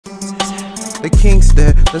The king's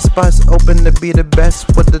there, the spot's open to be the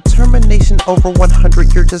best. With determination over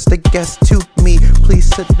 100, you're just a guest to me. Please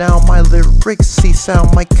sit down, my lyrics see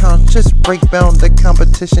sound. My conscious breakdown, the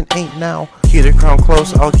competition ain't now. Keep the crown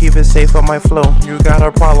close, I'll keep it safe on my flow. You got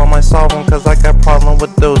a problem, I solve them, cause I got problem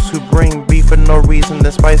with those who bring beef for no reason,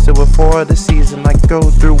 then spice it with 4 of the season. I go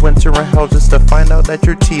through winter and hell just to find out that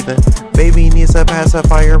you're teething. Baby needs a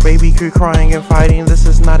pacifier, baby keep crying and fighting. This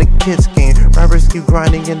is not a kid's game. Rappers keep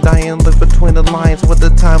grinding and dying. Look between the lines with the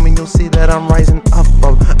time and you'll see that I'm rising up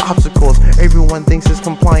of obstacles. Everyone thinks it's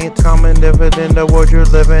compliant. Common dividend, the world you're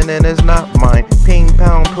living in is not mine. Ping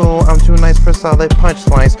pound pool, I'm too nice for solid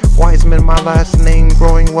punchlines. Wiseman, my last name,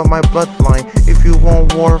 growing with my bloodline. If you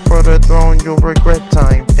want war for the throne, you'll regret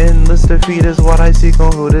time. Endless defeat is what I seek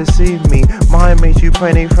on who deceive me. Mind makes you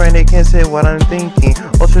frantic, can't say what I'm thinking.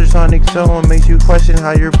 Ultrasonic zone makes you question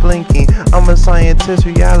how you're blinking. I'm a scientist,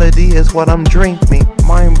 reality is what I'm drinking.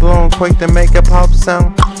 Mind blown, quick to make a pop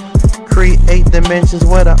sound. Create dimensions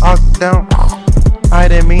with an octave. I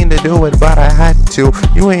didn't mean to do it, but I had to.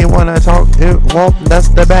 You ain't wanna talk, well, that's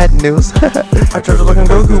the bad news. I tried to look on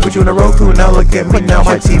Goku, but you in a Roku. Now look at me now,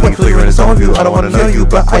 my TV clear in its own view. I don't wanna know you,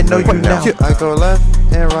 but I know you now. I go left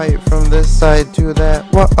and right from this side to that.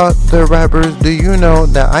 What other rappers do you know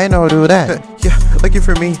that I know do that? Yeah, lucky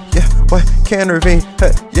for me, yeah, what, can't intervene,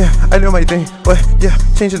 yeah, I know my thing, what, yeah,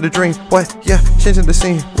 changing the dream, what, yeah, changing the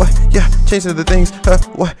scene, what, yeah, changing the things,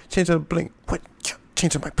 what, changing the blink, what, yeah,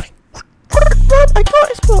 changing my blink. I can't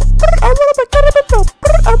explode. I run up and cut up and go.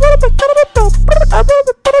 I run up and cut up and go. I run up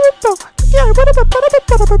and cut up and go. Yeah, I run up and cut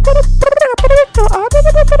up and go.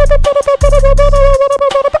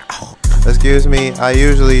 Excuse me, I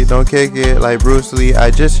usually don't kick it like Bruce Lee.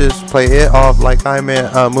 I just play it off like I'm in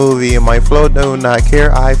a movie. My flow do not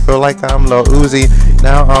care. I feel like I'm Lil Uzi.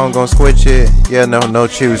 Now I'm gonna switch it. Yeah, no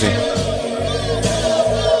choosing.